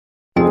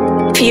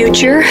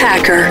Future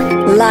Hacker.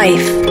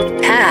 Life.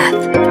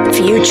 Path.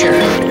 Future.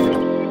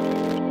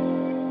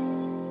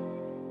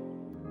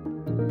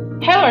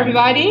 Hello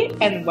everybody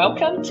and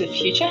welcome to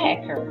Future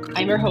Hacker.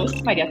 I'm your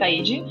host, Maria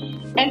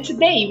Taide, and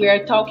today we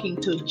are talking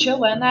to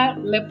Joanna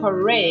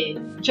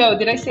Lepore. Jo,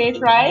 did I say it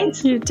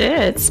right? You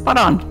did. Spot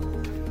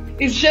on.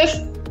 It's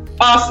just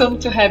awesome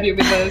to have you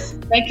with us.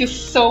 Thank you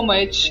so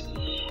much.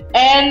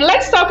 And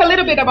let's talk a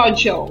little bit about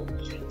Jo.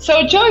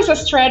 So Jo is a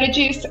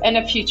strategist and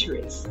a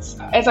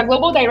futurist. As a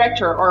global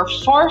director or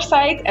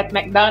Foresight at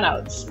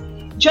McDonald's,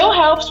 Jo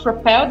helps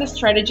propel the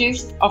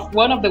strategies of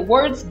one of the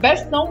world's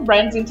best-known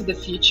brands into the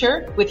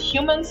future with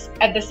humans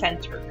at the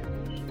center.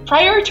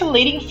 Prior to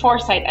leading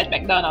Foresight at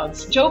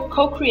McDonald's, Jo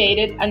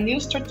co-created a new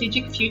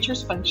strategic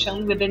futures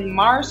function within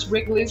Mars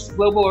Wrigley's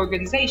global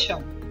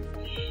organization.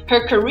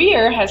 Her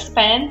career has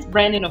spanned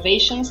brand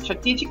innovation,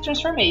 strategic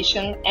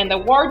transformation, and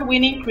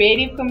award-winning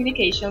creative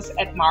communications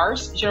at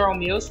Mars, General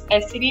Mills,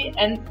 Essity,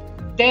 and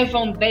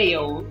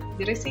Devondale.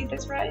 Did I say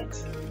this right?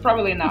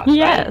 Probably not.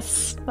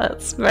 Yes, right?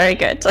 That's very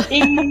good.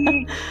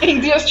 in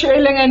the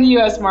Australian and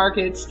US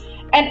markets.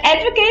 An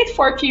advocate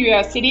for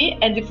curiosity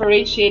and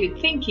differentiated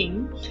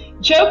thinking,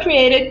 Jo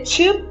created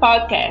 2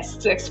 podcasts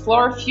to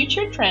explore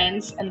future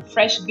trends and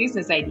fresh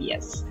business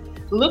ideas,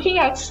 Looking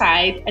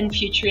Outside and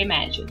Future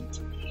Imagined.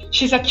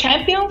 She's a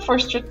champion for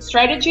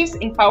strategies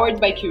empowered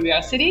by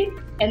curiosity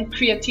and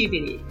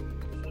creativity,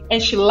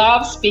 and she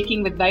loves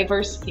speaking with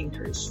diverse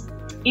thinkers.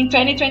 In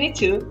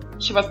 2022,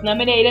 she was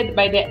nominated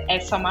by the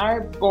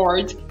SMR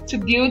board to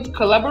build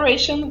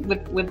collaboration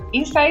with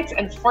Insights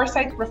and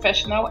Foresight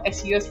Professional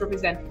as US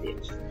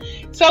representative.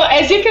 So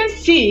as you can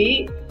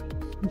see,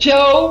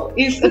 Jo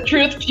is a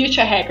true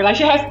future hacker. Like,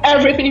 she has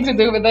everything to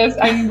do with us.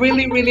 I'm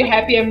really, really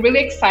happy. I'm really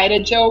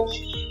excited. Jo,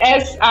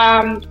 as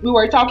we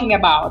were talking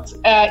about,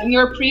 in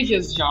your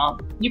previous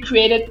job, you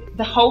created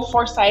the whole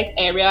Foresight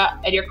area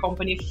at your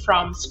company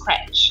from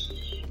scratch.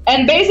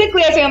 And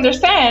basically, as I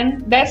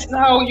understand, that's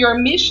now your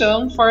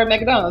mission for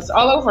McDonald's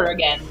all over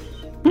again.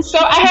 So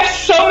I have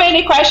so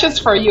many questions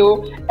for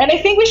you, and I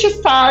think we should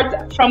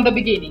start from the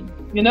beginning.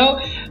 You know,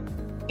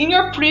 in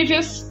your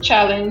previous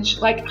challenge,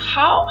 like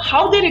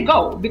how did it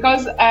go?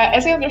 Because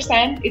as I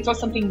understand, it was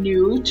something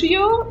new to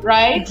you,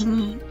 right?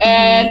 Mm-hmm.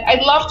 And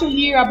I'd love to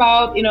hear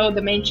about,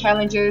 the main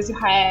challenges you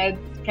had.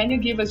 Can you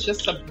give us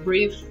just a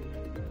brief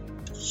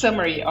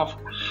summary of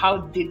how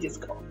did this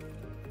go?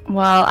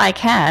 Well, I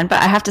can,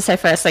 but I have to say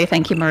firstly,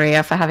 thank you,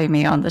 Maria, for having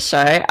me on the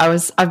show.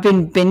 I've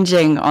been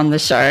binging on the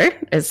show,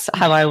 is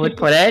how I would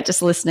put it,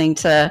 just listening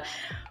to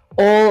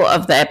all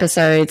of the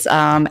episodes,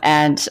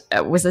 and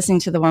was listening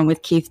to the one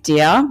with Keith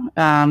Deere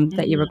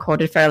that you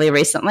recorded fairly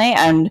recently,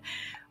 and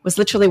was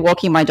literally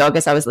walking my dog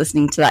as I was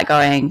listening to that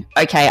going,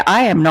 okay,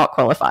 I am not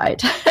qualified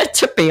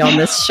to be on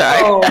this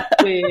show. Oh,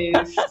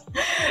 please.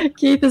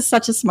 Keith is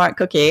such a smart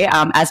cookie,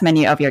 as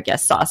many of your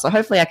guests are. So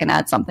hopefully I can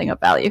add something of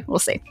value. We'll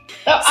see.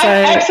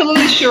 I'm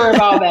absolutely sure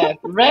about that.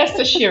 Rest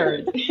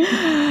assured.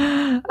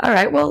 All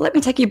right. Well, let me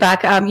take you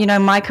back.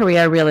 My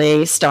career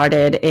really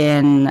started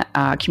in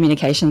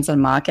communications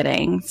and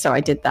marketing. So I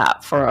did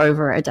that for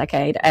over a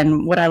decade.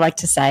 And what I like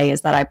to say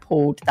is that I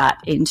pulled that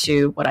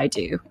into what I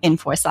do in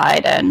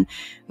Foresight and,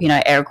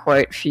 air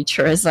quote,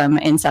 futurism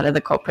inside of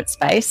the corporate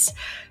space.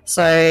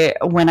 So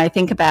when I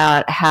think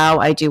about how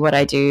I do what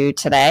I do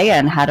today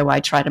and how do I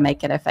try to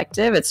make it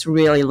effective, it's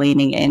really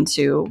leaning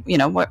into,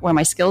 where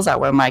my skills are,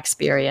 where my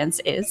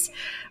experience is,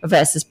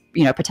 versus,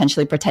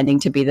 potentially pretending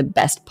to be the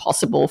best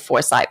possible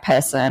Foresight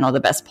person or the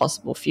best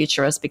possible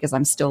futurist, because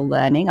I'm still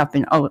learning. I've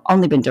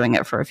only been doing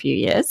it for a few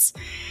years.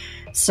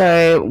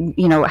 So,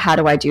 how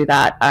do I do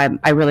that?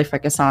 I really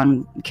focus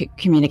on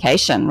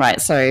communication, right?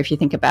 So if you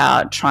think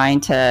about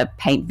trying to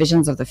paint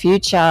visions of the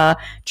future,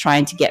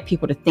 trying to get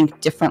people to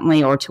think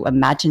differently or to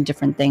imagine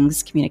different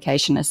things,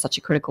 communication is such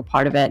a critical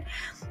part of it.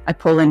 I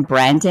pull in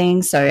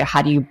branding. So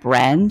how do you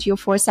brand your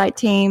Foresight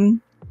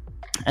team?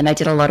 And I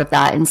did a lot of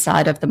that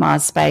inside of the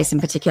Mars space,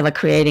 in particular,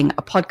 creating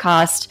a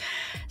podcast.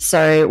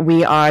 So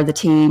we are the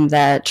team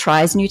that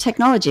tries new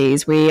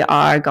technologies. We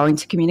are going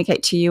to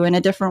communicate to you in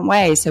a different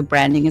way. So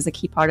branding is a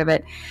key part of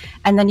it.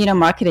 And then,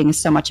 marketing is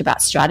so much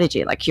about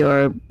strategy. Like,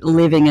 you're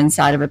living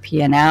inside of a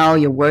P&L,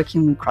 you're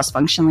working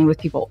cross-functionally with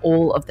people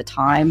all of the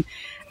time.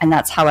 And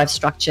that's how I've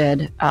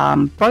structured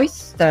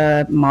both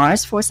the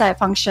Mars Foresight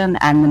function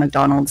and the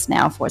McDonald's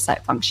Now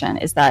Foresight function,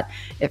 is that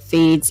it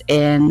feeds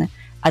in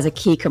as a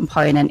key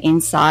component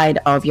inside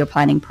of your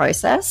planning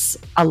process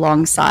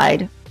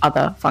alongside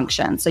other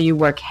functions. So you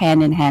work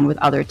hand in hand with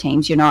other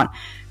teams. You're not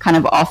kind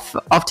of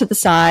off to the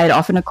side,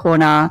 off in a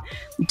corner,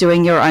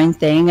 doing your own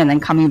thing and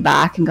then coming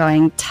back and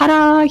going,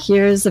 ta-da,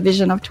 here's a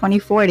vision of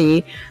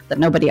 2040 that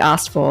nobody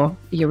asked for.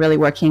 You're really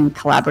working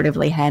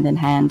collaboratively hand in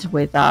hand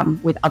with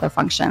other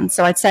functions.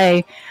 So I'd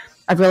say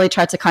I've really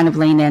tried to kind of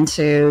lean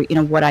into,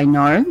 what I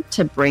know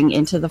to bring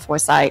into the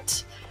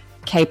Foresight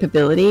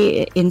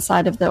capability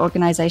inside of the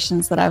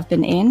organizations that I've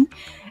been in.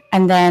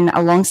 And then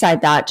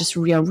alongside that, just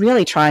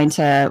really trying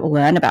to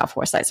learn about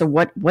Foresight. So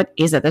what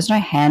is it? There's no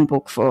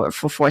handbook for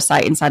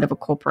Foresight inside of a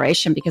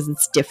corporation because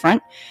it's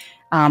different.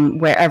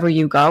 wherever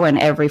you go, and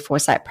every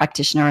Foresight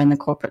practitioner in the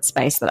corporate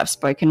space that I've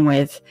spoken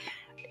with,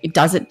 it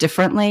does it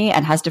differently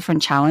and has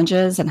different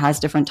challenges and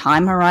has different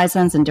time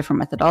horizons and different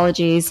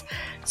methodologies.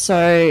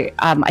 So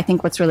I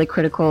think what's really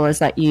critical is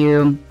that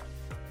you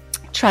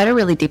try to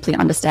really deeply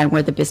understand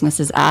where the business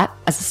is at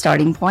as a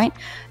starting point,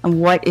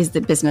 and what is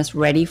the business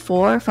ready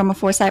for from a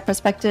Foresight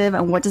perspective,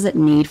 and what does it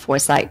need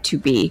Foresight to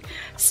be.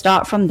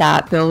 Start from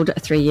that, build a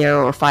 3-year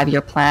or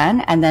 5-year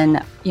plan, and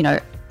then,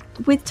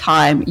 with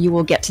time, you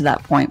will get to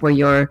that point where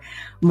you're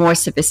more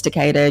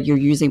sophisticated, you're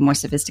using more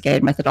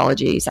sophisticated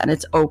methodologies, and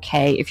it's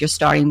okay if you're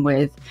starting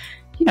with,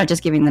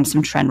 just giving them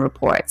some trend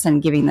reports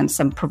and giving them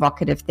some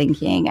provocative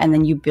thinking, and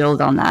then you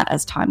build on that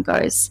as time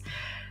goes.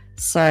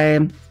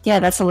 So yeah,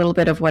 that's a little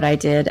bit of what I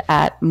did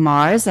at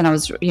Mars, and I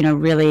was,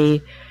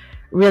 really,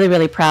 really,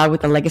 really proud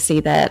with the legacy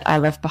that I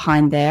left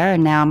behind there,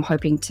 and now I'm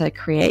hoping to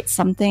create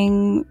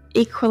something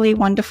equally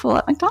wonderful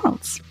at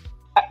McDonald's.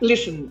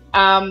 Listen,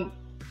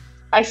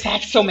 I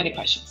have so many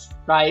questions,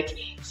 right?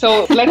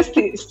 So let's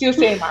still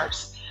say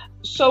Mars.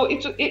 So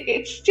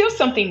it's still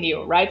something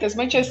new, right? As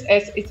much as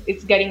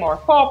it's getting more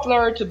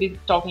popular to be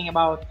talking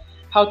about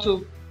how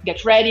to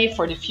get ready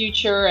for the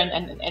future,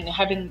 and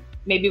having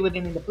maybe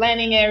within the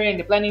planning area, in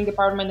the planning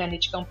department, and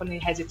each company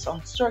has its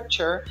own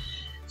structure.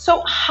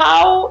 So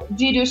how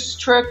did you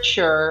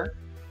structure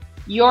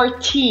your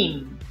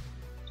team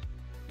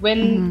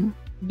when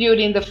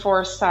building the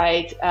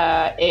Foresight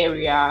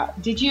area?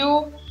 Did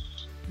you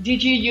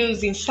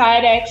use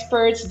inside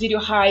experts? Did you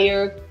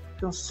hire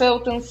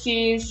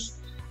consultancies?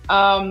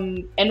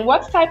 And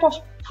what type of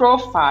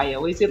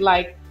profile? Is it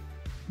like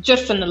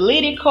just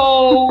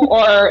analytical,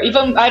 or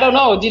even, I don't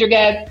know, did you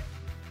get,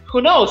 who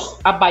knows,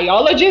 a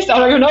biologist,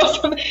 or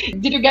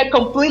did you get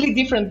completely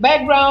different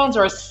backgrounds,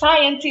 or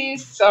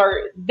scientists,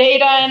 or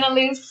data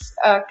analysts?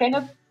 Kind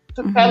of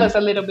tell us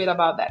a little bit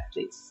about that,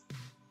 please.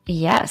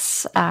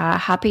 Yes,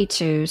 happy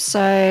to.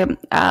 So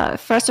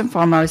first and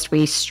foremost,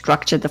 we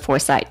structured the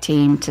Foresight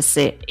team to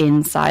sit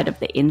inside of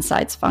the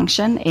insights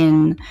function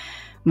in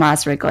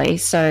Mars Wrigley.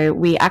 So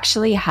we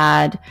actually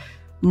had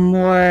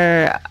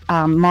more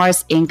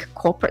Mars Inc.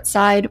 corporate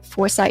side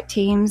Foresight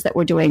teams that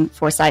were doing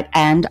Foresight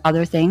and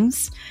other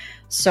things.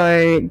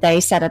 So they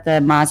sat at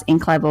the Mars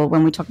Inc. level.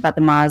 When we talk about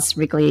the Mars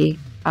Wrigley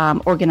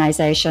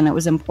organization, it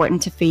was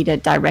important to feed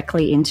it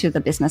directly into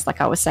the business,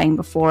 like I was saying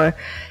before,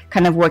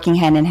 kind of working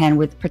hand in hand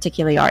with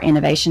particularly our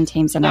innovation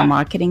teams and our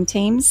marketing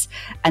teams,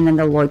 and then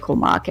the local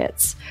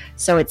markets.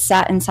 So it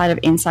sat inside of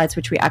insights,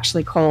 which we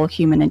actually call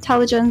human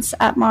intelligence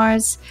at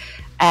Mars,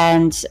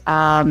 and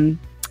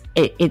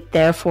it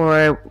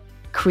therefore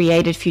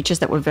created futures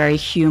that were very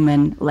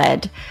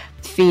human-led,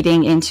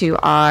 feeding into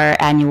our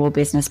annual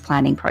business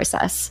planning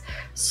process.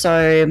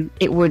 So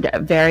it would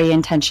very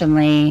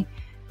intentionally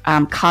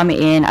come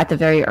in at the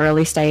very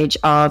early stage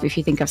of, if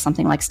you think of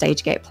something like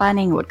stage gate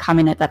planning, it would come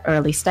in at that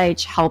early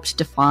stage, helped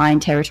define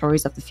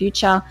territories of the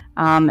future.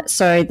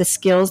 So the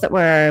skills that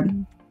were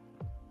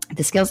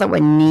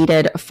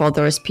needed for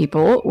those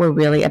people were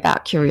really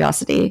about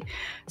curiosity.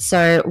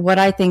 So what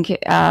I think,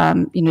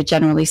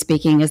 generally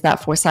speaking, is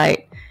that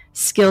Foresight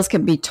skills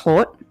can be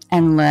taught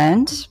and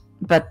learned,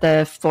 but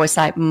the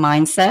Foresight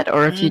mindset,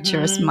 or a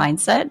futurist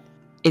mindset,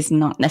 is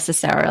not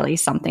necessarily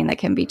something that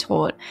can be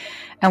taught.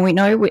 And we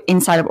know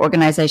inside of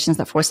organizations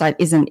that Foresight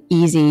isn't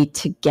easy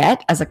to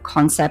get as a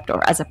concept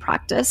or as a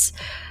practice,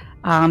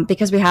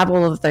 because we have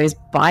all of those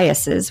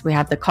biases. We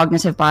have the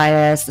cognitive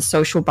bias, the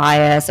social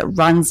bias. It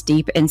runs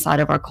deep inside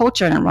of our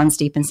culture, and it runs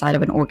deep inside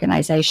of an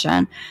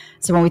organization.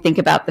 So when we think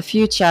about the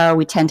future,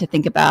 we tend to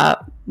think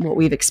about what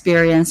we've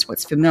experienced,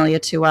 what's familiar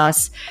to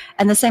us.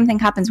 And the same thing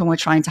happens when we're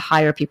trying to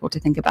hire people to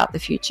think about the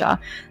future.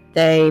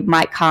 They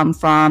might come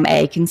from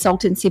a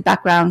consultancy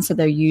background, so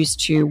they're used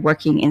to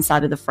working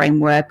inside of the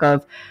framework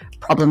of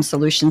problem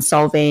solution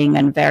solving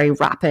and very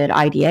rapid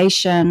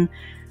ideation.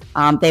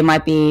 They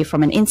might be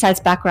from an insights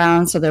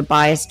background, so they're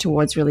biased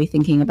towards really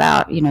thinking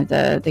about,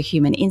 the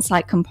human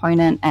insight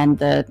component and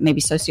the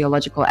maybe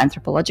sociological,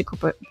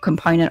 anthropological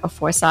component of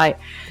Foresight.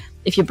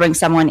 If you bring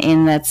someone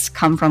in that's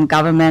come from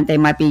government, they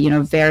might be,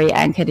 very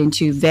anchored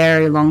into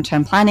very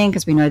long-term planning,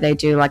 because we know they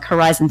do, like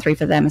Horizon 3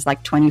 for them is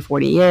like 20,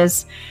 40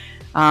 years,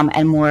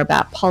 and more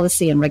about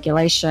policy and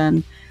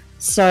regulation.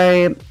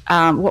 So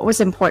what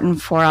was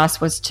important for us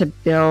was to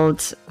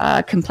build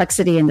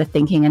complexity in the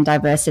thinking and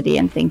diversity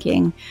in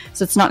thinking.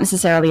 So it's not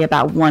necessarily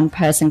about one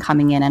person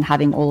coming in and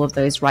having all of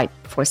those right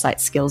Foresight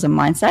skills and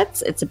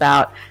mindsets. It's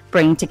about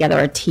bringing together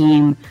a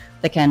team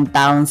that can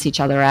balance each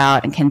other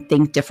out and can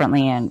think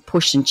differently and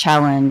push and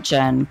challenge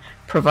and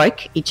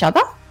provoke each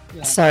other.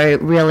 Yeah. So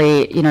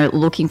really,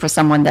 looking for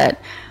someone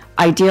that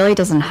ideally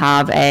doesn't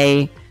have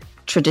a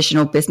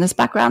traditional business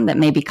background, that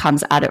maybe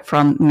comes at it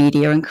from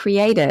media and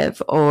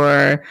creative,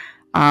 or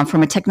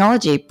from a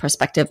technology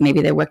perspective.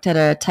 Maybe they worked at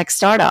a tech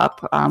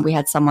startup. We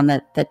had someone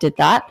that did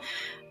that.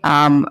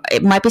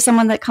 It might be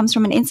someone that comes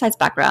from an insights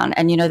background,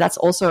 and that's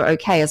also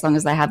okay, as long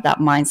as they have that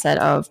mindset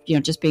of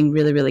just being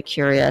really, really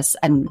curious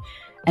and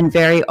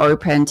very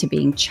open to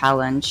being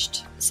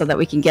challenged, so that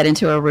we can get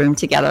into a room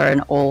together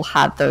and all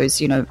have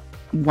those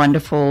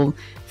wonderful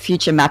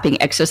future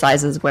mapping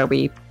exercises where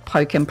we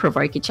poke and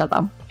provoke each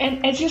other.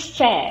 And as you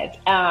said,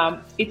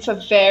 it's a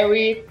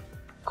very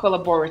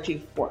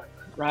collaborative work,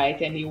 right?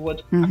 And you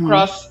would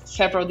across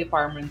several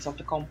departments of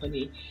the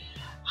company.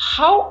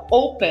 How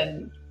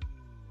open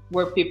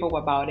were people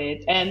about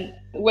it? And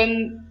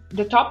when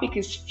the topic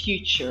is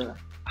future,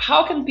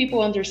 how can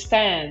people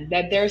understand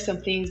that there are some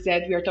things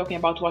that we are talking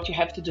about what you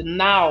have to do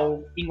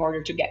now in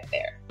order to get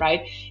there,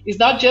 right? It's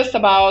not just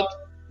about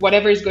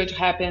whatever is going to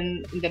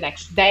happen in the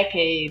next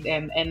decade.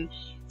 And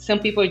some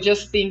people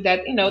just think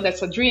that,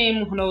 that's a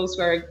dream, who knows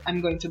where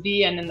I'm going to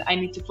be, and I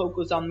need to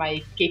focus on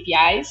my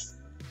KPIs.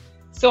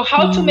 So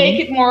how to make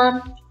it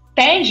more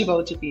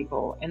tangible to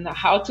people, and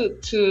how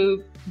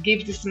to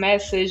give this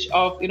message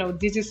of,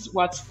 this is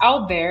what's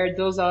out there.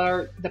 Those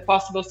are the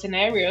possible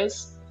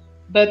scenarios,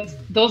 but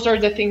those are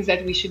the things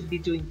that we should be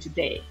doing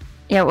today.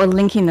 Yeah, well,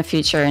 linking the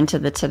future into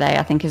the today,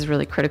 I think, is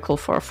really critical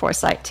for a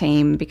Foresight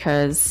team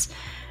because,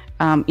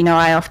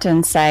 I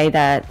often say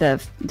that the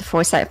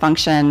Foresight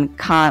function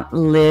can't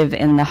live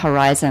in the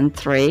horizon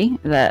 3.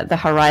 The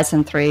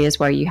horizon 3 is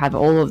where you have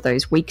all of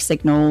those weak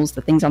signals,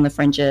 the things on the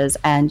fringes,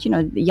 and,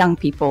 the young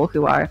people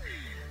who are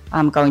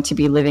going to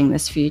be living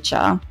this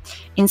future.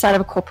 Inside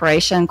of a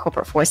corporation,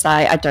 corporate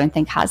Foresight, I don't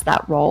think has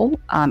that role.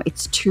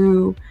 It's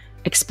too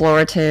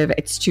explorative,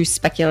 it's too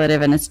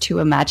speculative, and it's too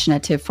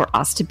imaginative for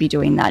us to be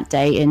doing that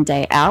day in,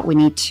 day out. We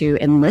need to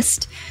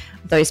enlist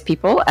those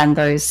people and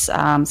those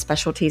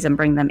specialties and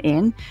bring them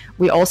in.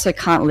 We also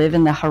can't live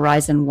in the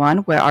horizon 1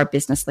 where our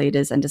business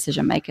leaders and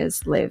decision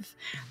makers live,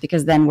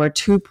 because then we're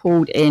too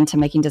pulled into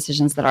making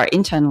decisions that are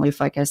internally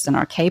focused and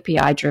are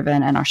KPI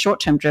driven and are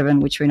short-term driven,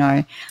 which we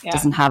know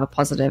doesn't have a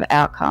positive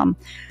outcome.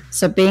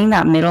 So being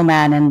that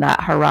middleman in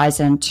that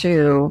horizon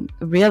 2,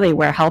 really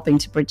we're helping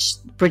to bridge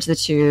the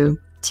two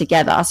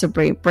together. So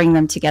bring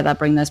them together,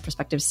 bring those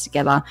perspectives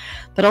together,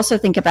 but also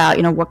think about,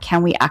 what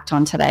can we act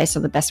on today? So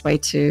the best way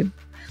to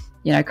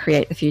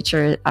create the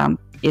future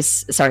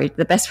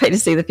the best way to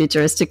see the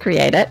future is to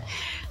create it.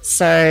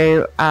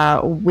 So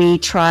we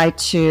try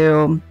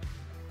to,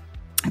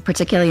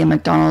 particularly in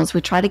McDonald's,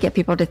 we try to get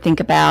people to think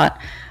about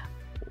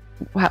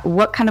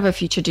what kind of a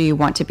future do you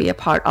want to be a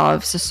part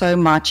of? So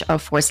much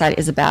of Foresight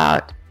is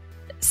about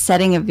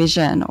setting a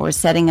vision or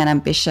setting an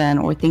ambition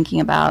or thinking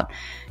about,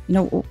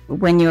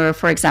 when you're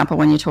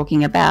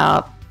talking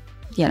about,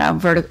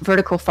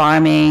 vertical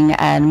farming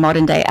and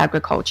modern day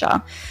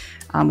agriculture,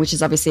 which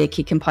is obviously a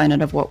key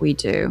component of what we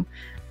do.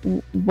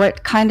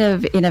 What kind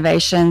of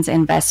innovations,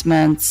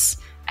 investments,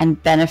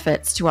 and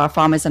benefits to our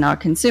farmers and our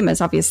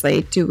consumers,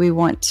 obviously, do we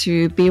want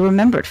to be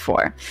remembered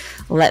for?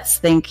 Let's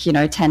think,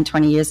 10,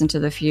 20 years into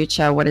the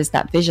future, what is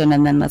that vision?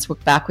 And then let's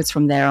work backwards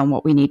from there on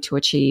what we need to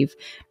achieve,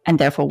 and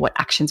therefore what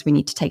actions we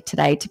need to take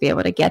today to be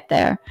able to get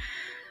there.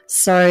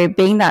 So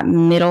being that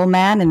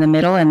middleman in the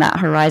middle in that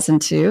horizon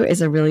 2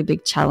 is a really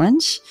big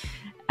challenge.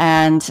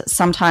 And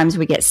sometimes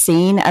we get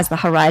seen as the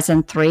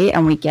horizon 3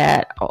 and we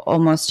get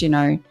almost,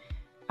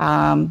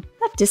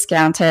 not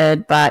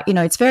discounted, but,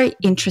 it's very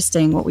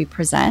interesting what we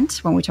present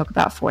when we talk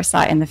about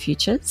Foresight and the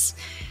futures.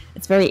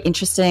 It's very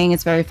interesting.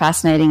 It's very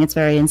fascinating. It's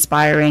very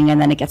inspiring. And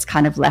then it gets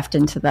kind of left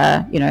into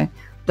the,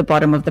 the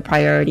bottom of the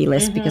priority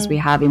list because we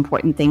have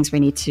important things we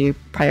need to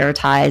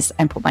prioritize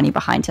and put money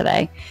behind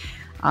today.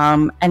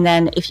 And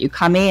then if you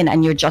come in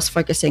and you're just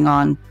focusing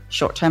on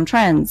short-term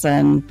trends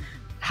and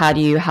how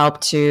do you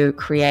help to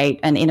create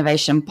an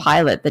innovation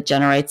pilot that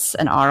generates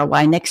an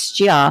ROI next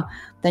year,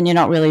 then you're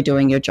not really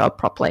doing your job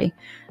properly.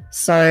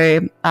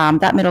 So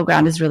that middle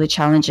ground is really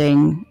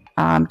challenging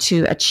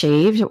to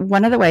achieve.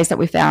 One of the ways that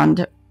we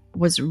found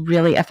was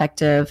really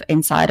effective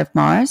inside of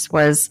Mars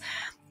was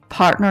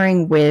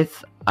partnering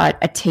with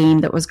a team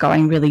that was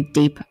going really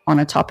deep on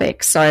a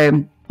topic.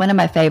 So one of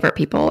my favorite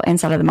people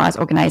inside of the Mars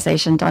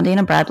organization,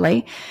 Dondina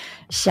Bradley,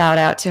 shout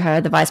out to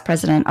her, the Vice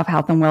President of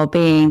Health and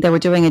Wellbeing. They were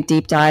doing a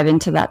deep dive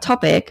into that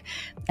topic.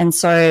 And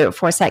so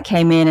Foresight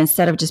came in,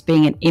 instead of just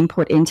being an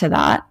input into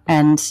that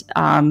and,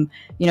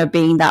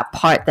 being that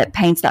part that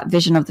paints that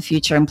vision of the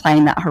future and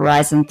playing that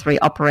Horizon 3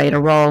 operator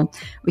role,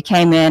 we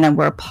came in and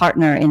we're a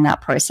partner in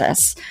that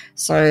process.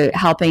 So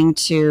helping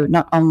to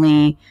not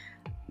only,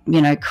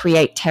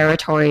 create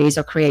territories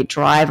or create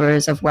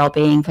drivers of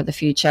well-being for the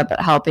future, but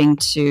helping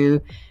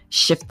to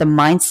shift the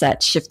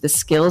mindset, shift the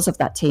skills of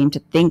that team to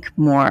think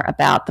more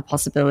about the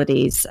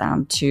possibilities,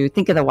 to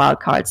think of the wild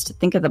cards, to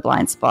think of the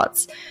blind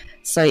spots.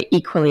 So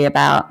equally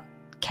about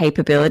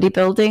capability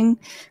building,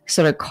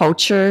 sort of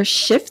culture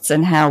shifts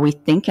and how we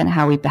think and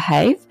how we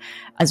behave,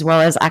 as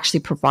well as actually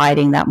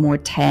providing that more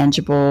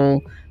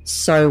tangible,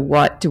 so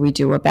what do we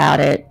do about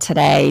it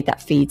today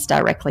that feeds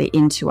directly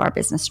into our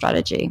business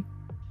strategy.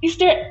 Is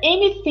there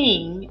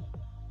anything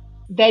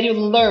that you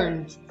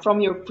learned from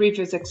your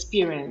previous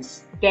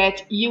experience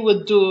that you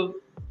would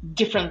do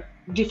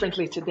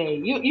differently today?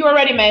 You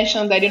already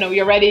mentioned that you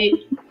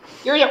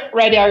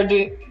already are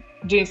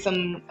doing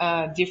some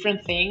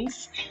different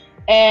things,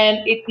 and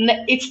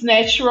it's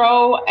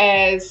natural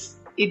as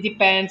it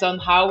depends on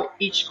how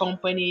each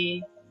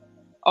company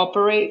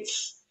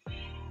operates.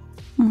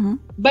 Mm-hmm.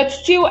 but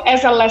still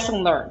as a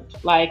lesson learned,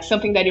 like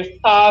something that you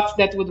thought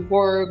that would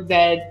work,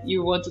 that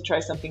you want to try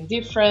something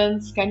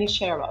different? Can you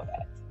share about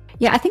that?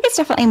 Yeah, I think it's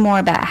definitely more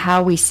about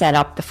how we set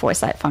up the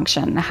Foresight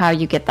function, how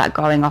you get that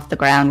going off the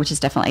ground, which is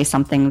definitely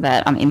something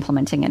that I'm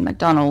implementing in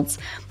McDonald's.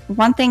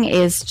 One thing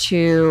is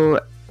to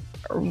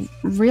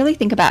really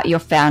think about your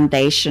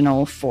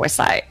foundational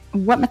foresight.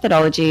 What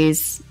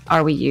methodologies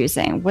are we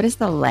using? What is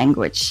the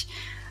language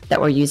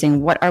that we're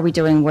using? What are we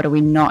doing? What are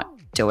we not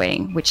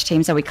doing? Which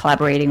teams are we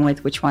collaborating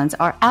with? Which ones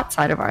are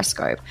outside of our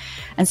scope?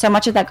 And so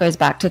much of that goes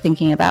back to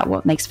thinking about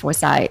what makes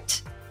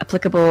foresight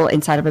applicable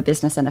inside of a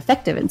business and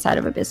effective inside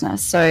of a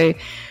business. So,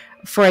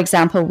 for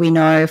example, we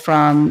know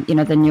from,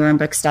 the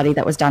Nuremberg study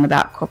that was done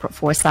about corporate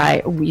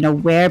foresight,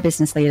 where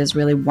business leaders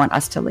really want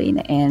us to lean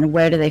in,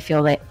 where do they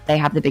feel that they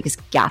have the biggest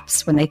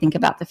gaps when they think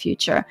about the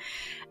future.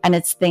 And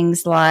it's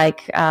things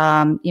like,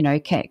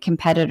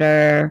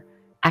 competitor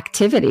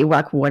activity,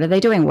 like what are they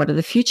doing? What are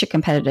the future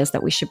competitors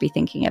that we should be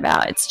thinking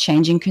about? It's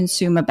changing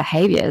consumer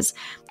behaviors.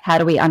 How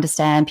do we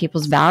understand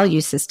people's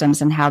value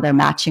systems and how they're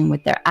matching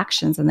with their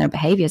actions and their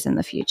behaviors in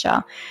the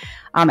future?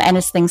 And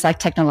it's things like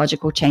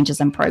technological changes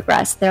and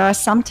progress. There are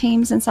some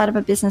teams inside of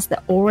a business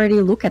that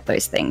already look at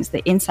those things,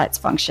 the insights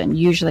function.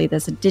 Usually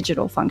there's a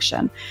digital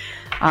function.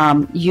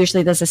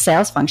 Usually there's a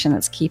sales function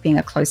that's keeping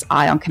a close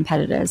eye on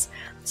competitors.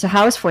 So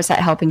how is Foresight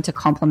helping to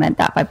complement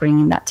that by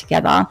bringing that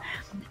together?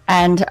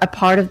 And a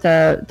part of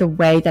the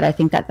way that I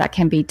think that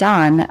can be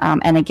done,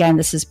 and again,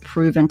 this is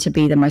proven to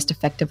be the most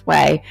effective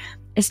way,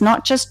 is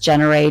not just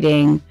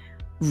generating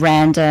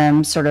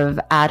random sort of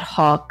ad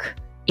hoc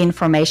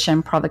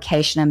information,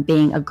 provocation, and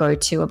being a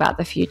go-to about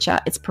the future.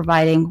 It's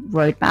providing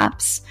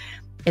roadmaps.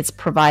 It's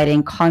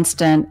providing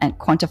constant and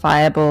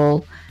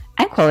quantifiable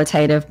and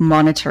qualitative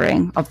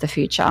monitoring of the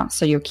future.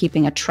 So you're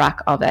keeping a track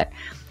of it.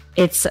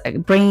 It's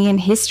bringing in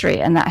history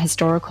and that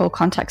historical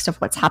context of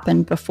what's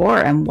happened before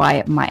and why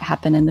it might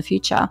happen in the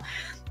future.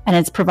 And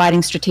it's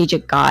providing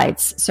strategic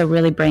guides. So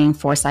really bringing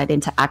foresight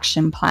into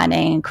action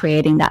planning and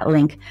creating that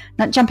link,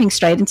 not jumping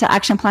straight into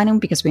action planning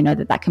because we know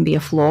that can be a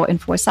flaw in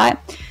foresight,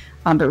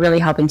 but really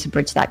helping to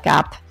bridge that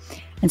gap.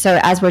 And so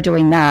as we're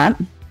doing that,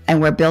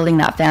 and we're building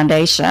that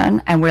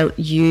foundation, and we're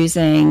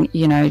using,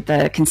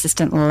 the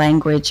consistent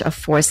language of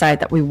foresight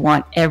that we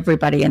want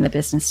everybody in the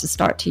business to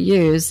start to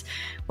use,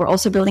 we're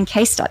also building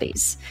case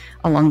studies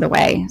along the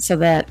way so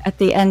that at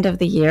the end of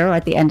the year or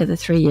at the end of the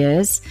 3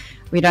 years,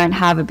 we don't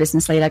have a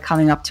business leader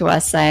coming up to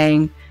us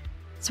saying,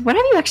 so what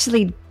have you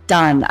actually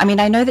done? I mean,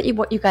 I know that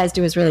what you guys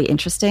do is really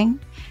interesting,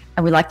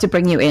 and we like to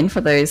bring you in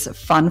for those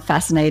fun,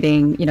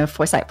 fascinating,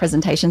 foresight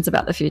presentations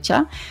about the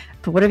future.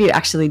 But what have you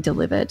actually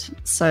delivered?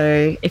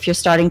 So if you're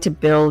starting to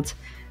build,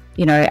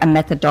 a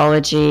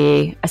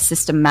methodology, a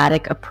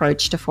systematic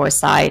approach to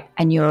foresight,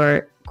 and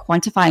you're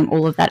quantifying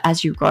all of that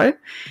as you go,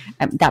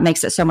 that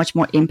makes it so much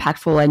more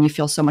impactful and you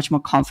feel so much more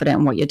confident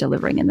in what you're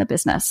delivering in the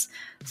business.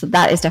 So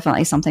that is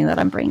definitely something that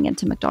I'm bringing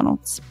into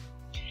McDonald's.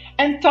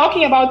 And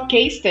talking about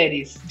case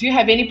studies, do you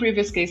have any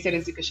previous case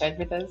studies you could share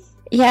with us?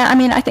 Yeah, I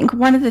mean, I think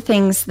one of the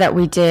things that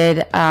we did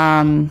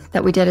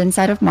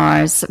inside of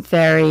Mars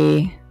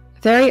very,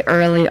 very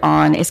early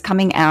on is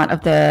coming out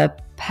of the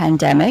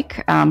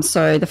pandemic.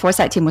 So the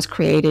Foresight team was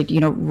created,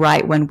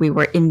 right when we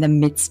were in the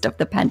midst of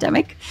the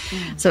pandemic.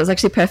 So it was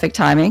actually perfect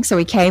timing. So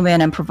we came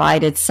in and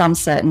provided some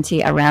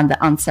certainty around the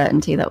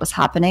uncertainty that was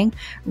happening,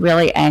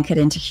 really anchored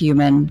into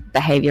human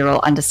behavioral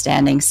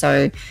understanding.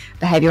 So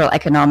behavioral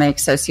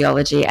economics,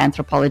 sociology,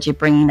 anthropology,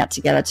 bringing that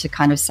together to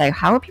kind of say,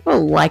 how are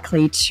people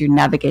likely to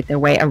navigate their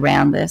way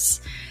around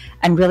this?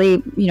 And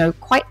really,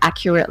 quite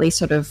accurately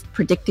sort of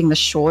predicting the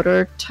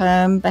shorter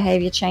term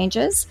behavior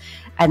changes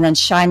and then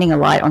shining a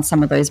light on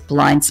some of those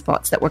blind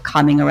spots that were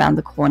coming around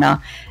the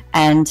corner.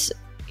 And,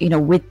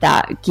 with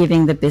that,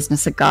 giving the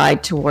business a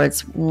guide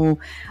towards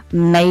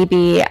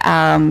maybe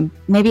out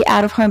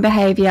of home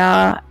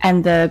behavior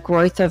and the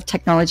growth of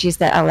technologies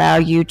that allow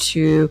you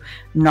to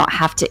not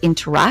have to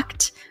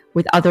interact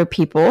with other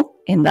people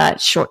in that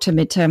short to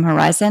midterm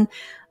horizon.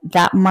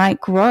 That might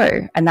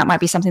grow, and that might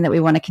be something that we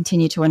want to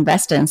continue to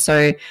invest in.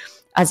 So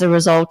as a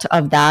result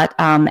of that,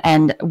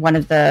 and one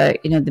of the,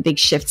 the big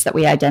shifts that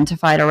we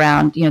identified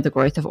around, the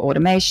growth of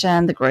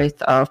automation, the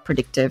growth of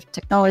predictive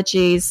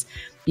technologies,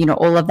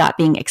 all of that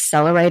being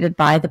accelerated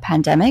by the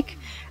pandemic,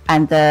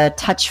 and the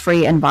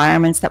touch-free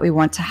environments that we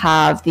want to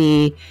have,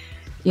 the,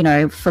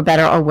 for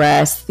better or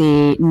worse,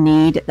 the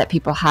need that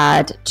people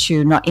had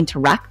to not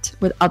interact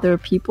with other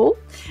people,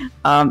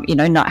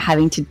 not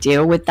having to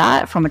deal with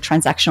that from a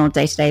transactional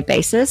day-to-day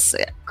basis,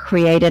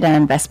 created an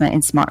investment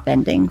in smart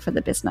vending for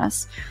the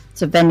business.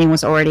 So vending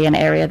was already an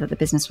area that the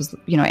business was,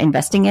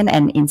 investing in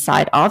and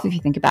inside of, if you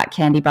think about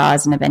candy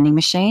bars and a vending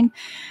machine.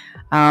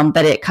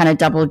 But it kind of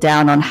doubled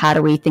down on how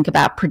do we think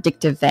about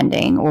predictive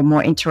vending or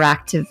more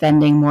interactive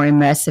vending, more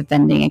immersive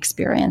vending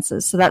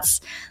experiences. So that's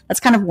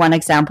kind of one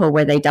example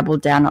where they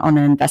doubled down on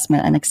an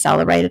investment and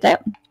accelerated it.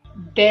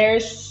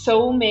 There's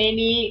so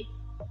many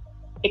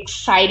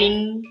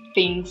exciting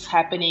things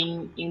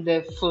happening in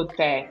the food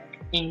tech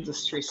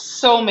industry,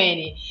 so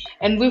many.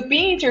 And we've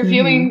been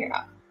interviewing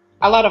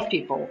a lot of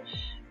people.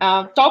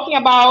 talking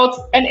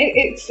about, and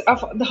it's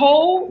of the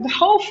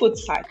whole food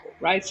cycle,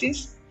 right?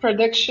 Since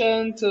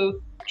production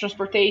to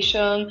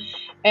transportation,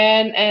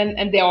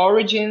 and the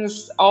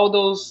origins, all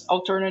those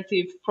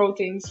alternative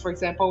proteins, for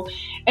example.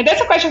 And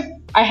that's a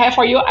question I have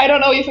for you. I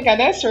don't know if you can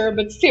answer,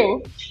 but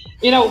still,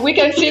 we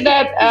can see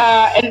that,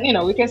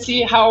 and we can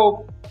see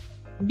how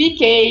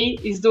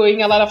BK is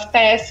doing a lot of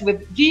tests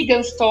with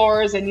vegan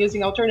stores and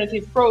using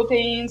alternative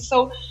proteins.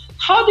 So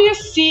how do you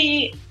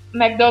see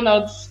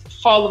McDonald's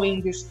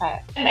following this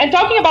path? And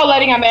talking about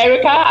Latin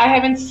America, I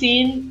haven't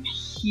seen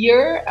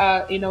here,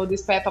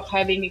 this path of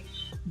having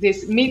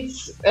this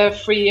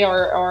meat-free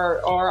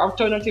or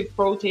alternative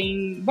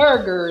protein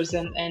burgers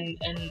and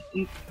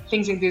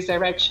things in this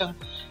direction.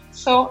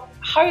 So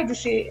how do you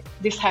see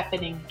this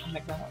happening at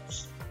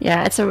McDonald's?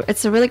 Yeah, it's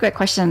a really great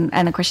question,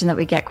 and a question that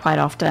we get quite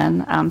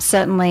often.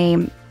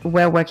 Certainly,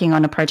 we're working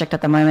on a project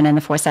at the moment in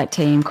the Foresight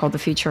team called The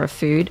Future of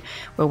Food,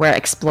 where we're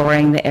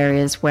exploring the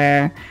areas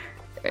where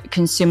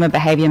consumer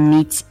behavior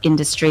meets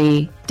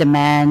industry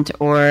demand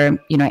or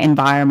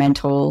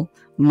environmental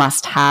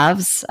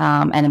must-haves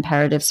and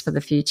imperatives for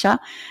the future,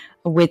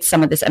 with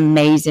some of this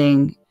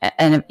amazing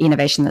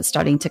innovation that's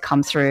starting to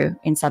come through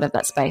inside of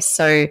that space.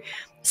 So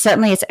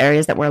certainly it's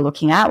areas that we're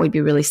looking at. We'd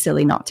be really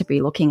silly not to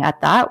be looking at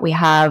that. We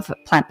have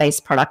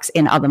plant-based products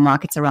in other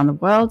markets around the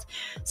world.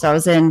 So I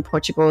was in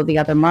Portugal the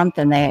other month,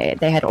 and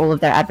they had all of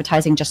their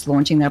advertising just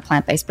launching their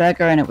plant-based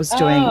burger, and it was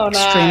doing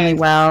extremely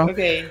well.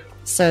 Okay.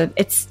 So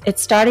it's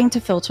starting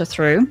to filter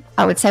through.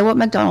 I would say what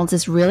McDonald's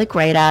is really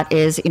great at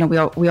is,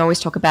 we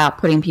always talk about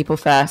putting people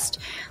first,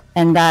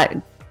 and that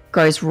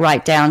goes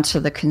right down to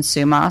the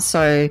consumer.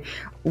 So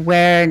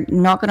we're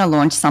not going to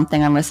launch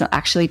something unless it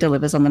actually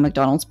delivers on the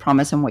McDonald's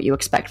promise and what you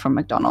expect from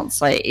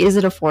McDonald's. Like, is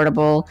it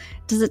affordable?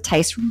 Does it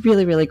taste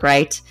really, really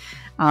great?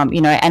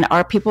 And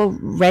are people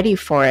ready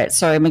for it?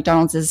 So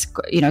McDonald's is,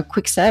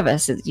 quick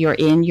service. You're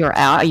in, you're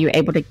out. Are you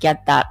able to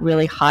get that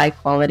really high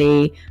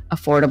quality,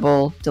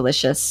 affordable,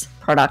 delicious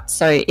product?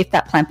 So if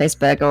that plant-based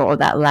burger or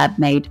that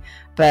lab-made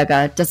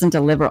burger doesn't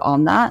deliver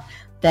on that,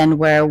 then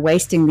we're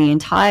wasting the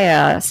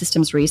entire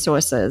system's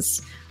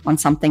resources on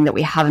something that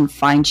we haven't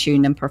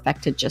fine-tuned and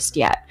perfected just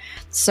yet.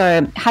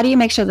 So how do you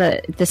make sure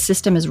that the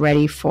system is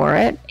ready for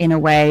it in a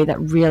way that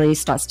really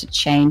starts to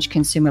change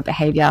consumer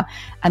behavior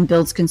and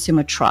builds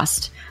consumer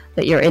trust,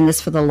 that you're in this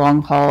for the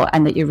long haul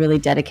and that you're really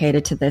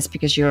dedicated to this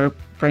because you're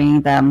bringing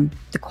them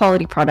the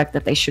quality product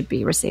that they should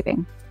be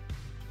receiving?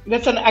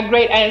 That's a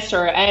great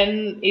answer.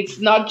 And it's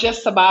not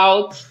just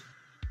about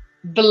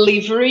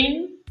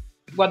delivering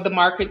what the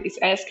market is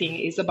asking.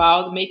 Is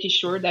about making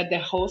sure that the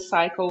whole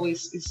cycle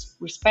is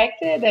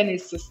respected and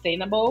is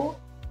sustainable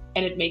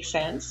and it makes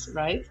sense,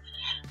 right?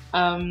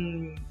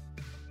 And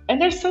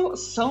there's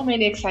so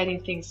many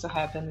exciting things to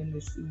happen in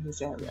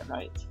this area,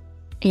 right?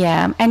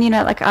 Yeah, and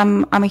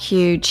I'm a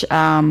huge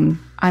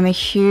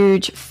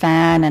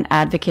fan and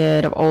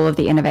advocate of all of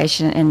the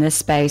innovation in this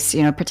space.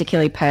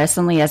 Particularly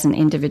personally as an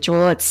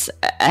individual,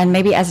 and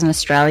maybe as an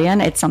Australian,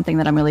 it's something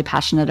that I'm really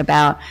passionate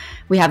about.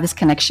 We have this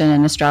connection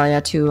in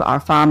Australia to our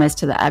farmers,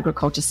 to the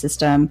agriculture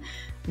system.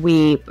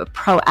 We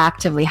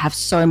proactively have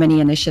so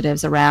many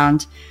initiatives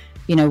around,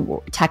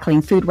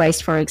 tackling food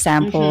waste, for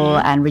example,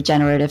 and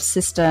regenerative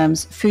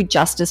systems, food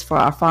justice for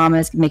our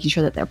farmers, making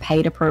sure that they're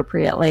paid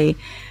appropriately.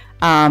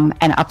 And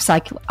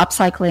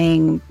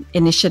upcycling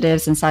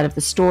initiatives inside of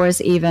the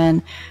stores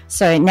even.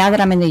 So now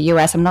that I'm in the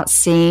US, I'm not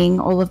seeing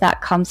all of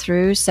that come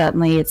through.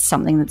 Certainly it's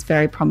something that's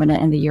very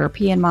prominent in the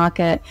European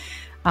market.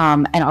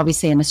 And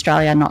obviously in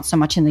Australia, not so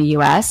much in the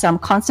US. So I'm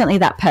constantly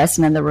that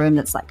person in the room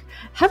that's like,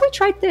 have we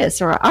tried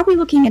this? Or are we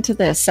looking into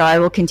this? So I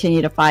will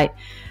continue to fight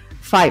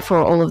for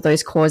all of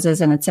those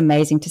causes. And it's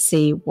amazing to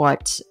see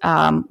what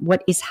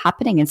is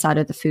happening inside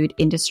of the food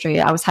industry.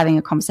 I was having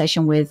a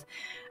conversation with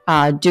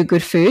Do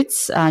Good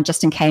Foods,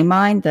 Justin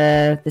Kamine,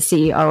 the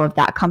CEO of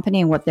that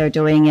company, and what they're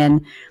doing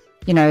in,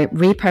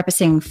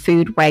 repurposing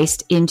food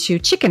waste into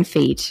chicken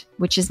feed,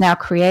 which is now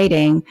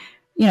creating,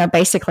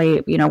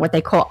 basically, what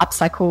they call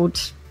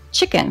upcycled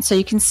chicken. So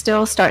you can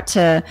still start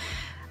to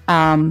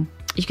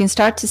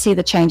see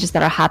the changes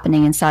that are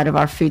happening inside of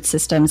our food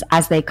systems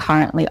as they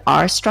currently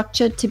are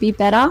structured to be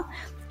better.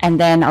 And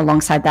then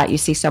alongside that, you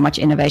see so much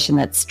innovation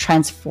that's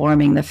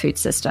transforming the food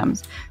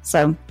systems.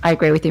 So I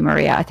agree with you,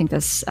 Maria. I think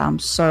there's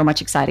so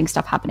much exciting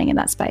stuff happening in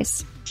that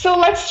space. So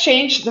let's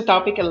change the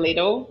topic a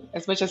little,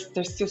 as much as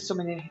there's still so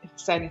many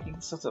exciting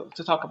things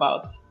to talk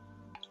about.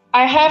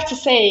 I have to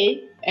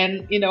say,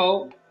 and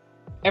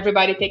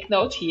everybody take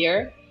note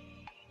here,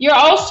 you're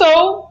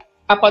also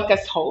a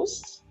podcast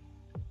host,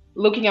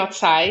 looking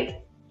outside.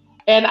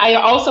 And I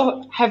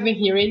also have been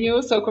hearing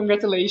you, so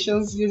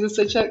congratulations. You do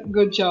such a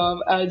good job.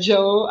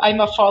 Joe,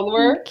 I'm a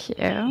follower. Thank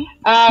you.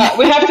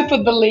 We have to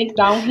put the link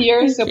down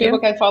here so people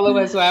can follow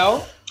as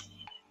well.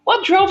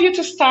 What drove you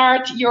to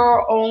start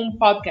your own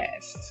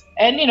podcast?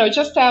 And,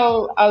 just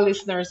tell our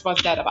listeners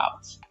what's that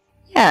about.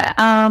 Yeah.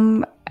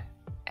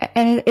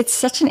 And it's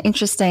such an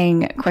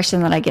interesting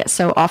question that I get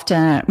so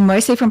often,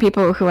 mostly from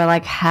people who are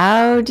like,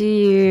 how do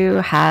you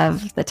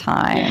have the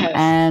time? Yes.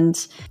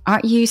 And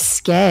aren't you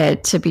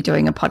scared to be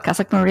doing a podcast?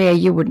 Like, Maria,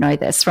 you would know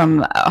this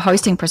from a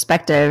hosting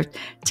perspective,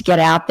 to get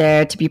out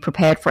there, to be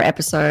prepared for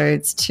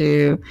episodes,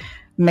 to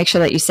make sure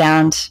that you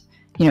sound,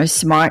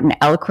 smart and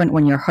eloquent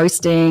when you're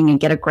hosting and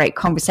get a great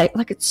conversation.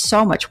 Like, it's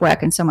so much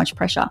work and so much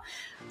pressure.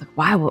 Like,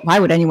 why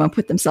would anyone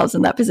put themselves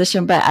in that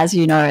position? But as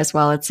you know as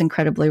well, it's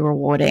incredibly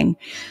rewarding.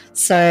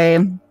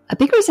 So a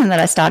big reason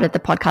that I started the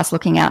podcast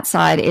Looking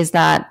Outside is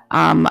that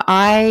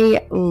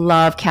I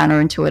love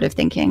counterintuitive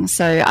thinking.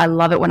 So I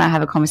love it when I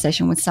have a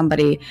conversation with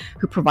somebody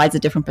who provides a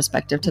different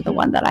perspective to the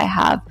one that I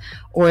have,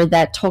 or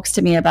that talks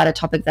to me about a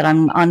topic that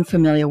I'm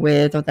unfamiliar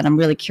with, or that I'm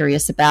really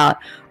curious about.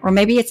 Or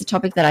maybe it's a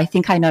topic that I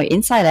think I know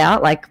inside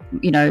out. Like,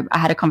 I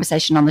had a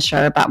conversation on the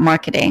show about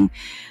marketing,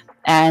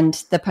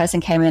 and the person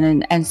came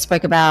in and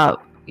spoke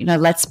about,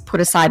 let's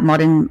put aside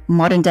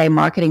modern day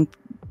marketing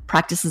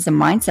practices and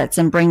mindsets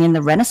and bring in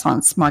the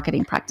Renaissance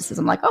marketing practices.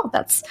 I'm like, oh,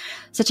 that's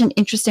such an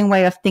interesting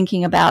way of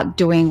thinking about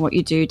doing what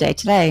you do day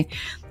to day.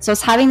 So I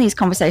was having these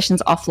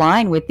conversations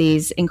offline with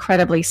these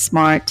incredibly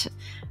smart,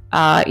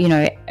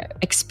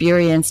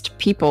 experienced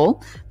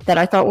people that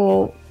I thought,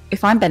 well,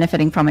 if I'm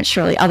benefiting from it,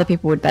 surely other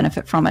people would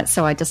benefit from it.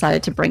 So I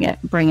decided to bring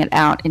it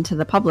out into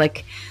the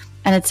public.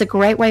 And it's a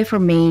great way for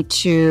me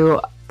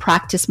to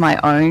practice my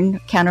own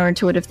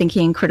counterintuitive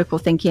thinking, critical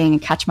thinking,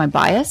 and catch my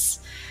bias.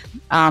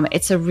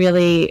 It's a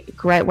really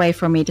great way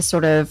for me to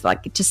sort of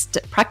just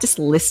practice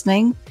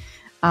listening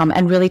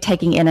and really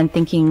taking in and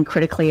thinking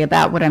critically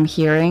about what I'm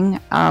hearing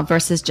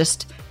versus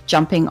just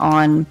jumping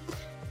on,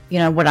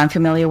 what I'm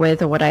familiar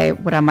with or what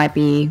I might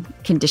be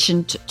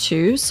conditioned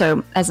to.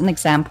 So as an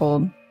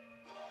example,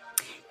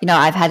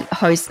 I've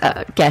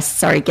had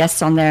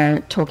guests on there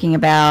talking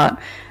about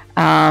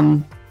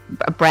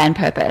brand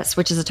purpose,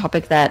 which is a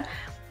topic that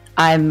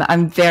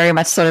I'm very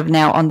much sort of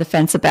now on the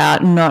fence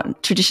about. Not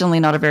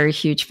a very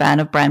huge fan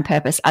of brand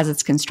purpose as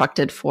it's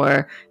constructed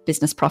for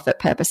business profit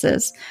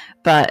purposes.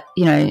 But,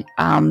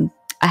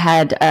 I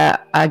had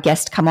a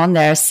guest come on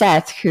there,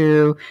 Seth,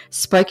 who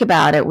spoke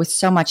about it with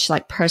so much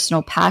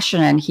personal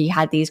passion. And he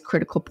had these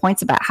critical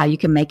points about how you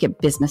can make it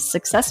business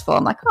successful.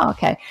 I'm like, oh,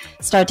 okay.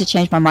 Started to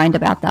change my mind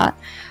about that.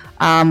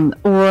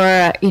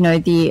 Or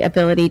the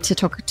ability to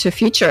talk to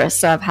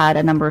futurists. So I've had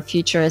a number of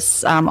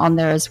futurists on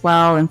there as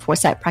well, and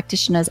Foresight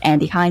practitioners.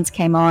 Andy Hines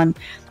came on.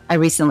 I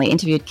recently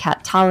interviewed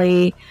Kat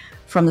Tully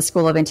from the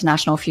School of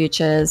International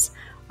Futures.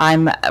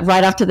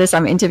 Right after this,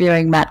 I'm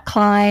interviewing Matt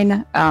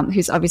Klein,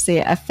 who's obviously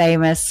a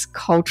famous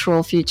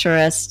cultural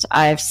futurist.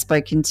 I've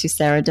spoken to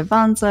Sarah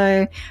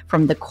Devanzo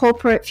from the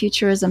corporate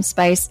futurism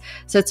space.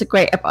 So it's a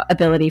great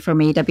ability for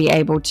me to be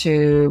able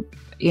to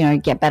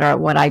get better at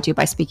what I do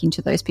by speaking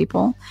to those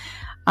people.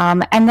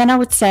 And then I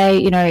would say,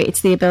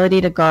 it's the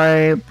ability to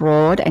go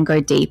broad and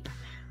go deep.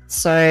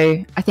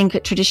 So I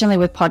think traditionally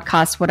with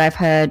podcasts, what I've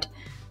heard,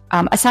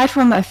 aside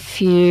from a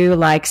few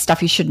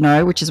Stuff You Should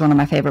Know, which is one of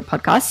my favorite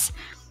podcasts,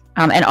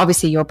 and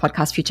obviously your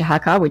podcast, Future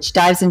Hacker, which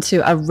dives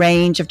into a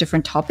range of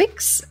different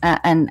topics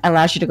and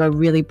allows you to go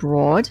really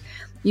broad.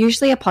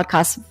 Usually a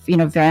podcast,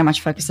 very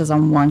much focuses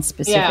on one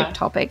specific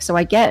topic. So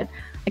I get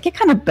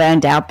kind of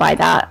burned out by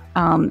that,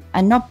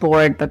 and not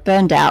bored, but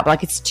burned out.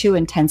 It's too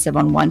intensive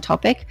on one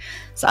topic.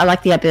 So I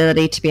like the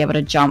ability to be able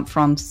to jump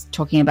from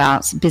talking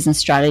about business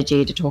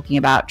strategy to talking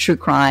about true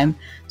crime,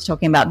 to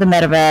talking about the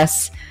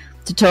metaverse,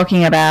 to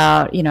talking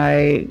about,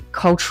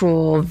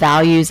 cultural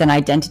values and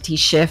identity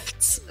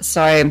shifts.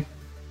 So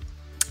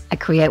I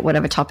create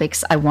whatever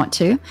topics I want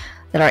to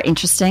that are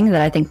interesting,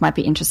 that I think might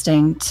be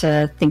interesting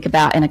to think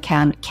about in a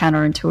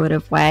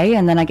counterintuitive way.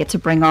 And then I get to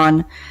bring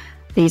on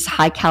these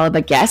high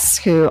caliber guests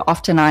who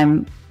often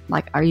I'm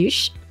like,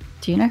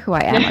 do you know who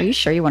I am? Are you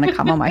sure you want to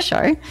come on my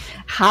show?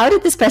 How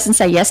did this person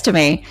say yes to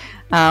me?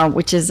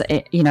 Which is,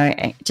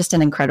 just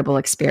an incredible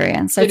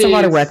experience. So it's a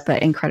lot of work,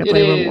 but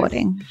incredibly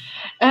rewarding.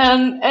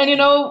 And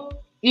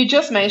you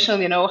just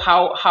mentioned,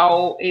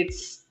 how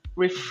it's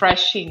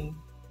refreshing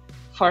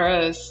for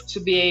us to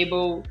be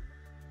able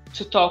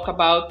to talk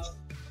about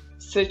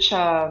such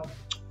a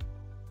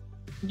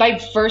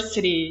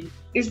diversity.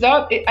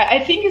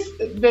 I think it's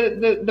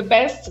the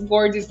best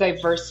word is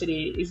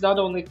diversity. It's not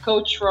only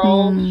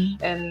cultural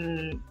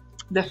and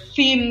the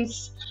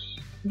themes.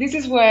 This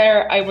is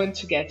where I want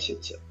to get you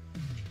to.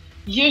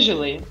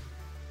 Usually,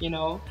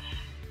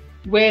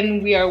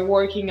 when we are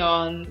working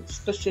on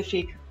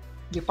specific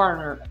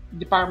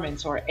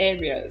departments or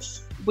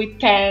areas, we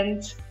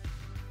tend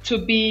to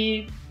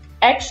be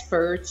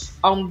experts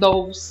on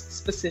those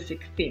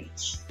specific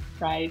themes,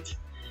 right?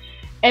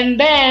 And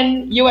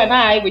then you and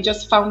I, we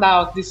just found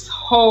out this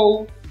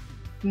whole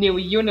new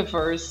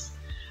universe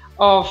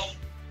of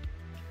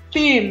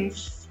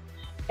themes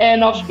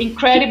and of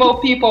incredible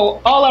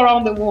people all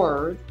around the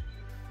world.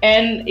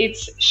 And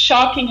it's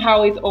shocking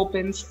how it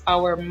opens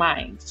our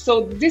mind.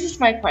 So this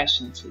is my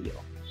question to you.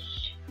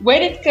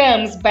 When it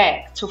comes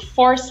back to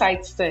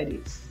foresight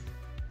studies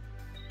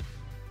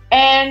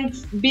and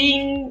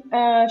being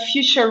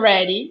future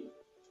ready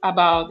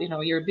about,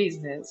 your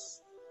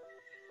business,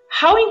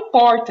 How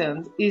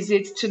important is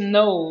it to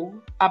know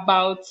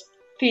about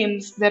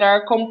themes that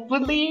are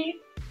completely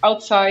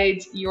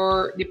outside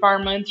your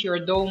department, your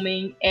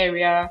domain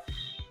area,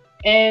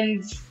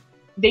 and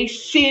they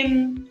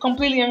seem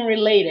completely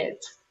unrelated?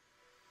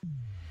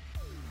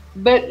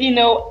 But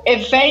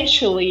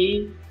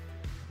eventually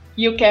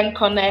you can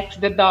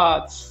connect the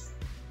dots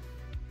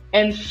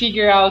and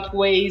figure out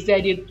ways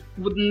that you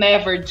would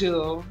never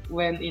do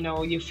when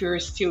if you're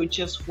still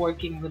just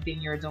working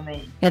within your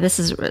domain. Yeah, this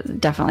is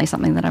definitely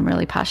something that I'm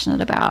really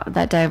passionate about,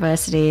 that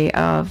diversity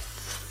of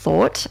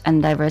thought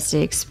and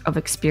diversity of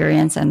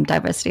experience and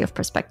diversity of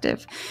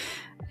perspective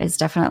is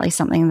definitely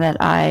something that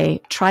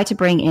I try to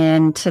bring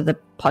into the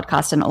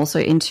podcast and also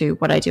into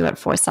what I do at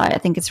Foresight. I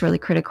think it's really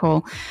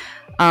critical.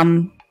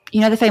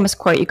 The famous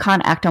quote, you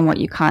can't act on what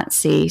you can't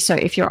see. So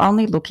if you're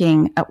only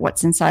looking at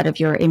what's inside of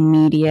your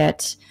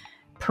immediate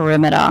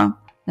perimeter,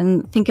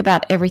 then think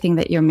about everything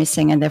that you're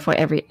missing, and therefore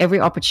every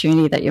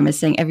opportunity that you're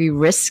missing, every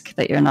risk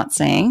that you're not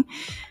seeing,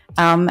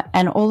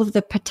 and all of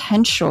the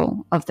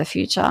potential of the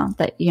future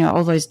that,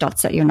 all those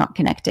dots that you're not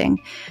connecting.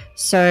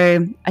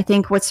 So I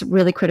think what's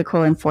really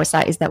critical in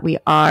Foresight is that we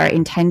are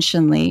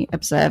intentionally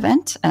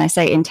observant. And I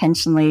say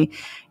intentionally,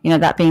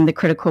 that being the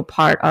critical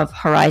part of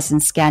horizon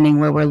scanning,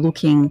 where we're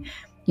looking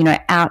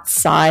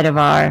outside of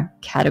our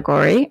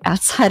category,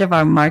 outside of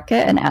our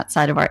market, and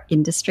outside of our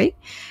industry,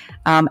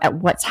 at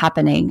what's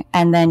happening.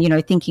 And then,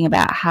 thinking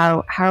about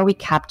how are we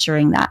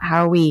capturing that?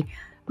 How are we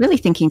really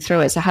thinking through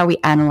it? So how are we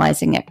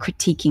analyzing it,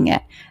 critiquing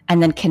it,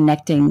 and then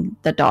connecting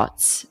the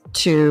dots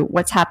to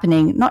what's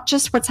happening, not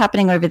just what's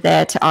happening over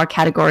there to our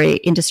category,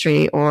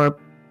 industry, or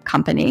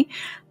company,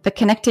 but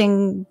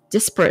connecting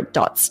disparate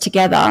dots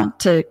together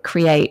to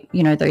create,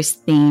 those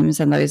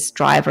themes and those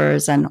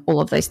drivers and all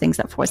of those things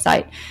that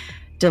Foresight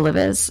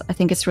delivers. I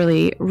think it's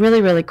really, really,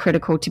 really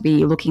critical to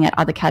be looking at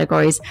other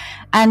categories.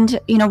 And,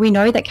 we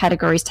know that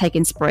categories take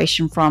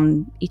inspiration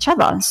from each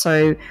other.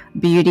 So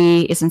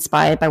beauty is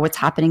inspired by what's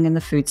happening in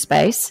the food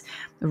space.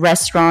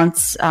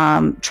 Restaurants,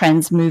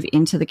 trends move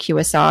into the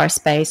QSR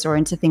space or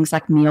into things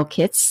like meal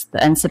kits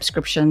and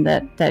subscription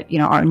that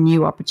are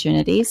new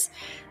opportunities.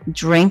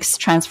 Drinks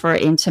transfer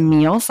into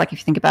meals. Like if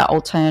you think about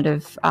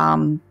alternative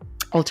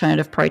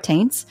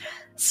proteins.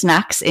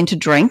 Snacks into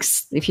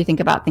drinks, if you think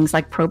about things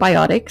like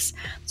probiotics.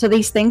 So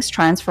these things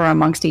transfer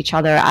amongst each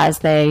other as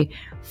they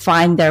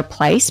find their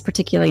place,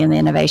 particularly in the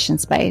innovation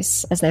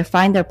space, as they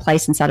find their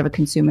place inside of a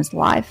consumer's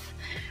life.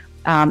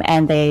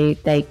 And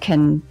they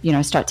can,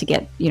 start to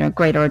get,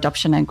 greater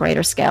adoption and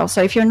greater scale.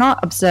 So if you're not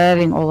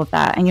observing all of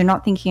that and you're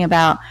not thinking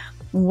about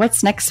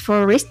what's next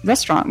for a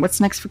restaurant, what's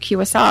next for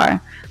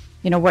QSR,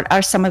 what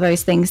are some of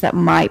those things that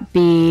might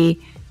be,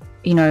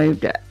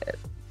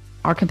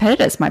 our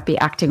competitors might be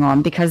acting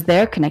on because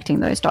they're connecting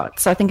those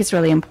dots. So I think it's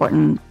really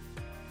important.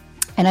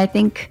 And I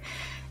think,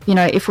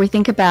 if we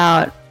think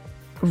about,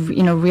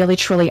 really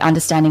truly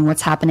understanding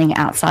what's happening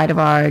outside of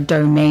our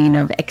domain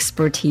of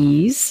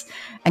expertise,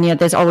 and,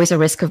 there's always a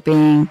risk of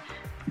being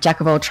jack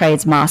of all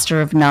trades, master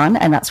of none.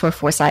 And that's where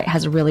Foresight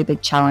has a really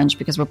big challenge,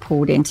 because we're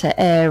pulled into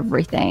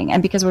everything.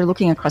 And because we're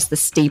looking across the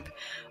steep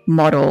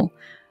model,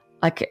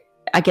 like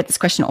I get this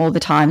question all the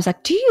time. It's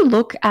like, do you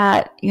look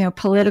at,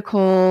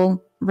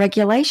 political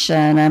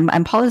regulation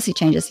and policy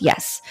changes?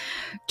 Yes.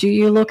 Do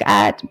you look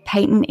at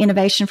patent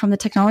innovation from the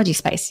technology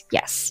space?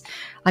 Yes.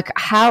 Like,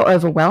 how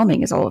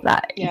overwhelming is all of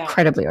that? Yeah.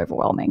 Incredibly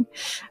overwhelming.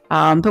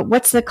 But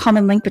what's the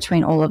common link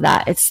between all of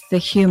that? It's the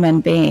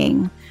human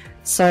being.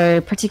 So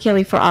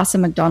particularly for us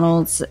at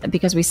McDonald's,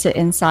 because we sit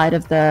inside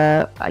of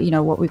the,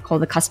 what we call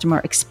the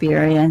customer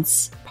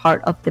experience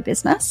part of the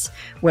business,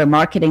 where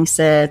marketing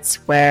sits,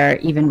 where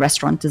even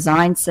restaurant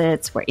design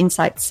sits, where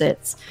insight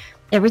sits.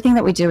 Everything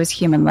that we do is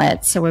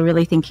human-led. So we're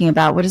really thinking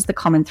about what is the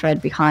common thread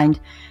behind,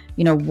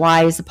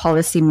 why is the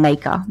policy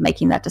maker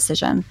making that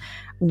decision?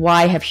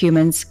 Why have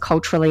humans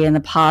culturally in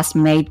the past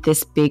made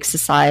this big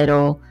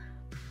societal,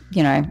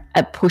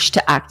 a push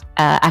to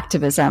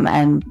activism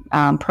and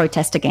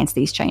protest against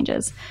these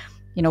changes?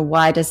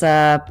 Why does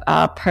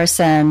a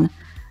person,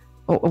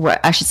 or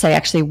I should say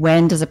actually,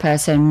 when does a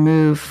person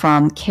move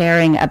from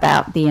caring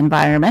about the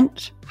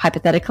environment,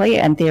 hypothetically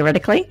and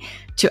theoretically,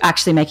 to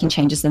actually making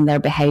changes in their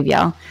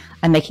behavior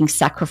and making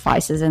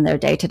sacrifices in their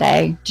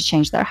day-to-day to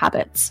change their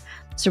habits?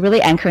 So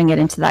really anchoring it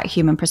into that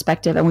human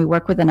perspective. And we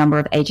work with a number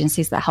of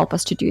agencies that help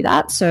us to do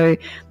that. So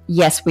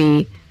yes,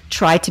 we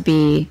try to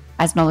be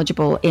as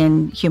knowledgeable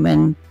in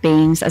human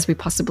beings as we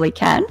possibly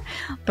can,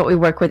 but we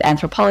work with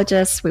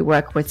anthropologists, we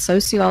work with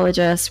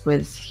sociologists,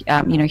 with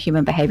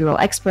human behavioral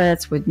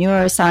experts, with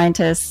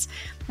neuroscientists,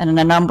 and in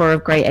a number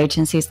of great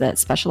agencies that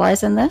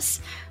specialize in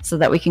this, so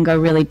that we can go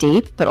really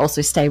deep but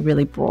also stay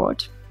really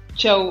broad.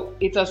 Jo,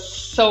 it was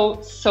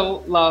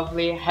so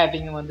lovely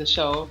having you on the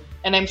show,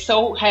 and I'm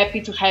so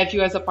happy to have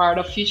you as a part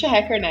of Future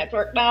Hacker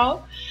Network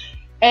now.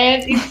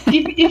 And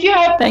if you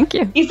have, thank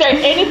you. Is there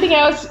anything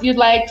else you'd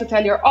like to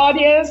tell your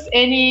audience?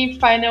 Any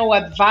final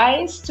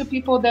advice to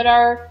people that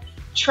are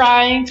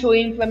trying to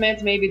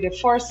implement maybe the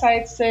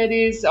Foresight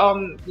studies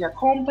on your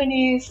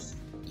companies?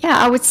 Yeah,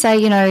 I would say,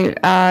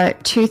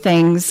 two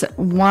things.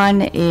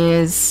 One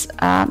is,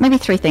 maybe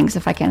three things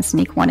if I can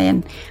sneak one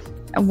in.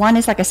 One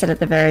is, like I said at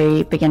the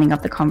very beginning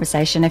of the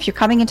conversation, if you're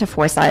coming into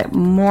Foresight,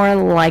 more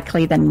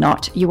likely than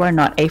not, you are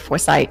not a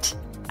Foresight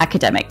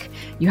academic.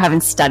 You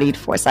haven't studied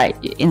Foresight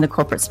in the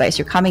corporate space.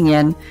 You're coming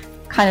in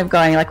kind of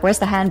going like, where's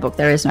the handbook?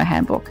 There is no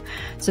handbook.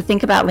 So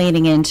think about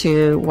leaning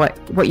into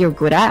what you're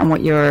good at and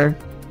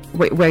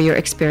where your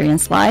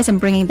experience lies, and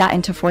bringing that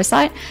into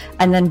Foresight,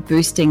 and then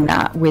boosting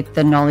that with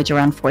the knowledge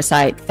around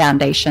Foresight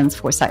foundations,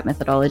 Foresight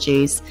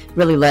methodologies,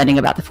 really learning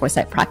about the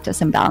Foresight practice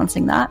and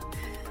balancing that.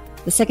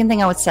 The second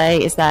thing I would say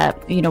is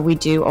that, we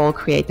do all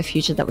create the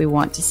future that we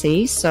want to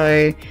see.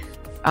 So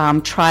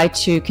try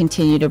to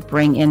continue to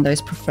bring in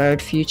those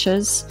preferred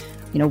futures.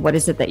 What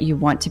is it that you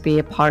want to be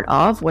a part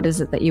of? What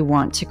is it that you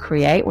want to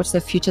create? What's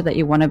the future that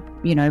you want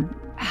to,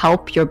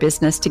 help your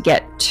business to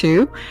get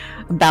to?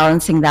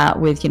 Balancing that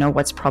with,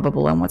 what's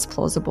probable and what's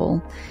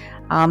plausible.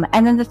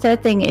 And then the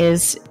third thing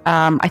is,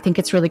 I think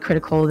it's really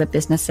critical that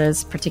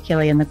businesses,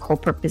 particularly in the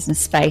corporate business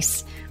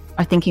space,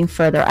 are thinking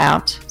further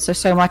out.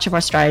 So much of our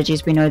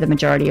strategies, we know the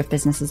majority of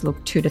businesses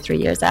look 2 to 3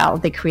 years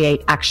out. They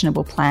create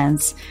actionable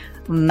plans,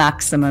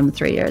 maximum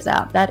 3 years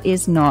out. That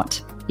is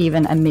not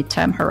even a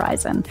midterm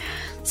horizon.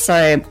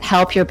 So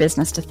help your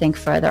business to think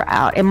further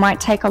out. It might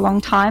take a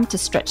long time to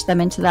stretch them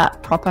into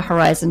that proper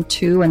horizon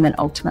 2 and then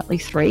ultimately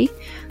 3,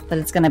 but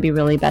it's going to be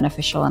really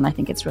beneficial, and I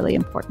think it's really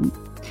important.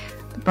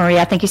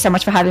 Maria, thank you so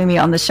much for having me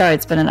on the show.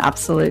 It's been an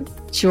absolute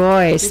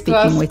joy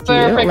speaking with you.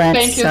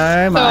 Thank you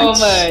so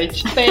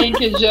much. Thank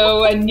you,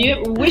 Jo,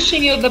 and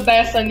wishing you the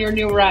best on your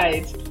new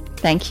ride.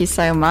 Thank you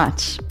so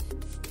much.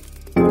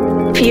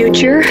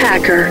 Future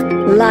Hacker.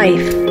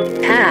 Life.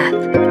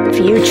 Path.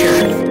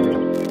 Future.